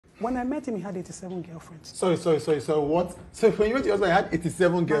When I met him, he had 87 girlfriends. Sorry. So what? So when you met your husband, he had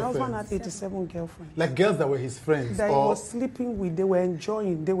 87 girlfriends? My husband had 87 girlfriends. Like girls that were his friends? That he was sleeping with, they were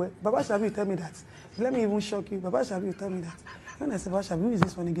enjoying. They were, Baba Shabi, tell me that. Let me even shock you. Baba Shabi, tell me that. When I said, Baba Shabi, who is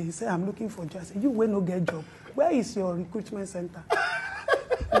this one again? He said, I'm looking for job. I said, you will not get job. Where is your recruitment center?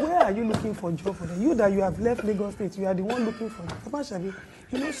 Where are you looking for job for them? You that you have left Lagos State, you are the one looking for job. Baba Shabi,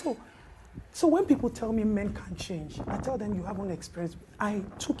 you know, so when people tell me men can't change, I tell them you haven't experienced. I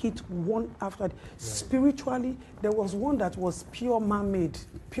took it one after. Right. Spiritually, there was one that was pure man-made,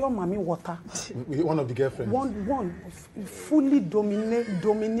 pure mommy water. One of the girlfriends? One fully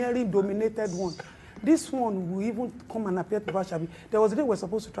dominated one. This one will even come and appear to Baba Shabi. There was a day we were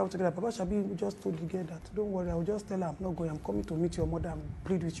supposed to travel together. Baba Shabi just told the girl that, don't worry, I'll just tell her I'm not going. I'm coming to meet your mother and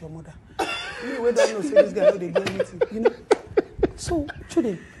plead with your mother. Anyway, don't know, say this guy, know they do anything, you know. So,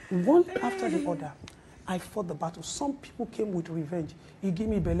 today, one after the other, I fought the battle. Some people came with revenge. He give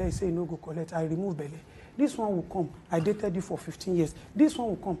me belle, he say no go collect. I remove belle. This one will come. I dated you for 15 years. This one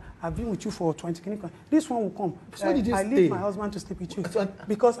will come. I've been with you for 20 years. This one will come. So I leave my husband to sleep with you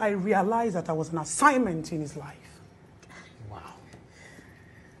because I realized that I was an assignment in his life. Wow.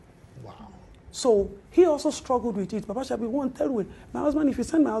 So he also struggled with it. Baba Shabi won't tell you. My husband, if you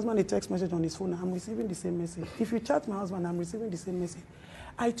send my husband a text message on his phone, I'm receiving the same message. If you chat my husband, I'm receiving the same message.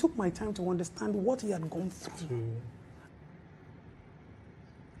 I took my time to understand what he had gone through.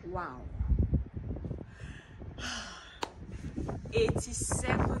 Wow.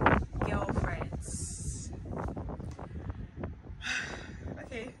 87 girlfriends.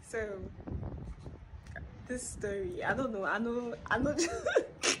 Okay, so this story, I don't know, I know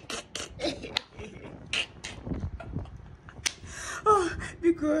oh,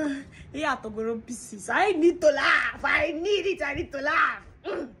 because he had to go on pieces. I need to laugh. I need to laugh.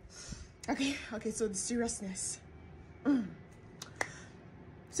 Okay, so the seriousness.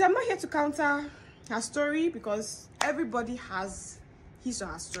 So I'm not here to counter her story because everybody has his or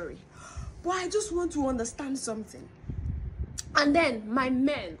her story, but I just want to understand something. And then my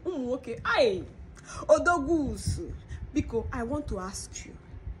men, okay, Odogus, because I want to ask you,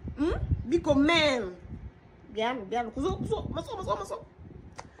 because men,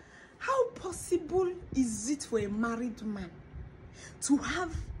 how possible is it for a married man to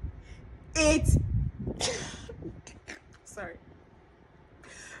have 8 sorry,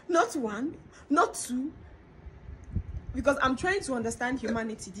 not 1, not 2, because I'm trying to understand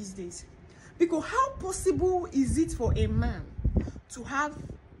humanity these days. Because how possible is it for a man to have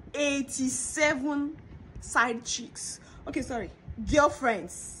 87 side chicks? Okay, sorry,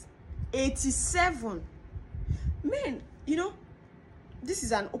 girlfriends. 87 men. You know, this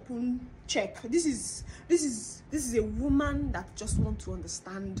is an open check. This is a woman that just wants to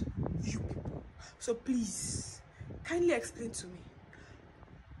understand you people. So please, kindly explain to me.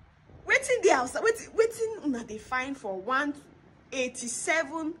 Waiting the house, waiting they find for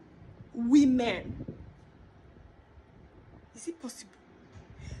 187 women. Is it possible?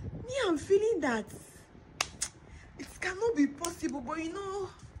 Me, I'm feeling that it cannot be possible, but you know,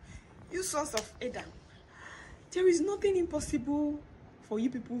 you sons of Adam, there is nothing impossible for you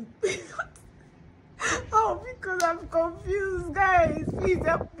people. Oh, because I'm confused, guys. Please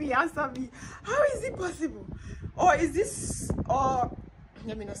help me, answer me. How is it possible? Or is this, or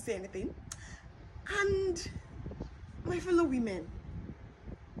let me not say anything. And my fellow women,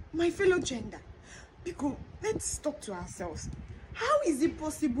 my fellow gender, because let's talk to ourselves. How is it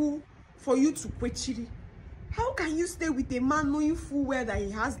possible for you to quechiri? How can you stay with a man knowing full well that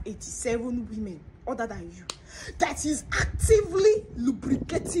he has 87 women other than you, that is actively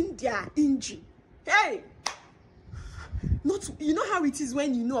lubricating their engine? Hey, not, you know how it is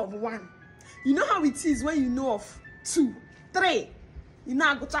when you know of 1, you know how it is when you know of 2, 3, you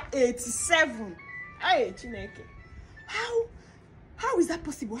now go to 87. Hey, Chineke, how is that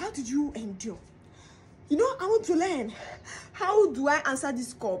possible? How did you endure? You know, I want to learn. How do I answer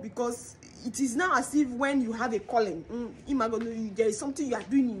this call? Because it is now as if when you have a calling, there is something you are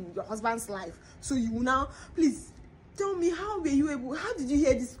doing in your husband's life. So you now, please tell me, how were you able, how did you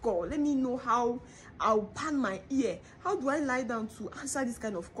hear this call? Let me know how I'll pan my ear. How do I lie down to answer this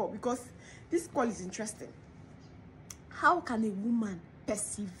kind of call? Because this call is interesting. How can a woman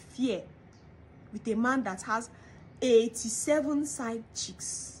persevere with a man that has 87 side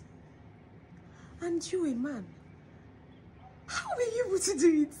chicks? And you, a man, how were you able to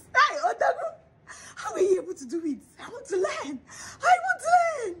do it? How were you able to do it? I want to learn. I want to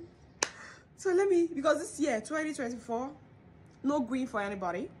learn. So let me, because this year, 2024, no green for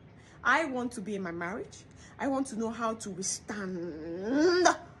anybody. I want to be in my marriage. I want to know how to withstand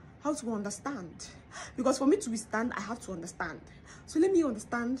how to understand. Because for me to withstand, I have to understand. So let me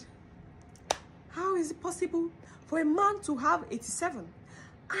understand. How is it possible for a man to have 87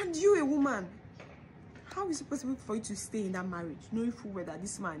 and you a woman? How is it possible for you to stay in that marriage knowing full well that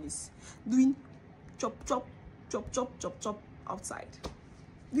this man is doing chop chop chop chop chop chop outside?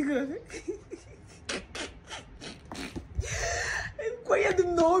 Because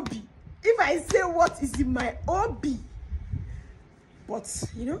if I say what is in my hobby, but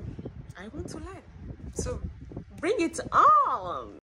you know, I want to learn. So bring it on.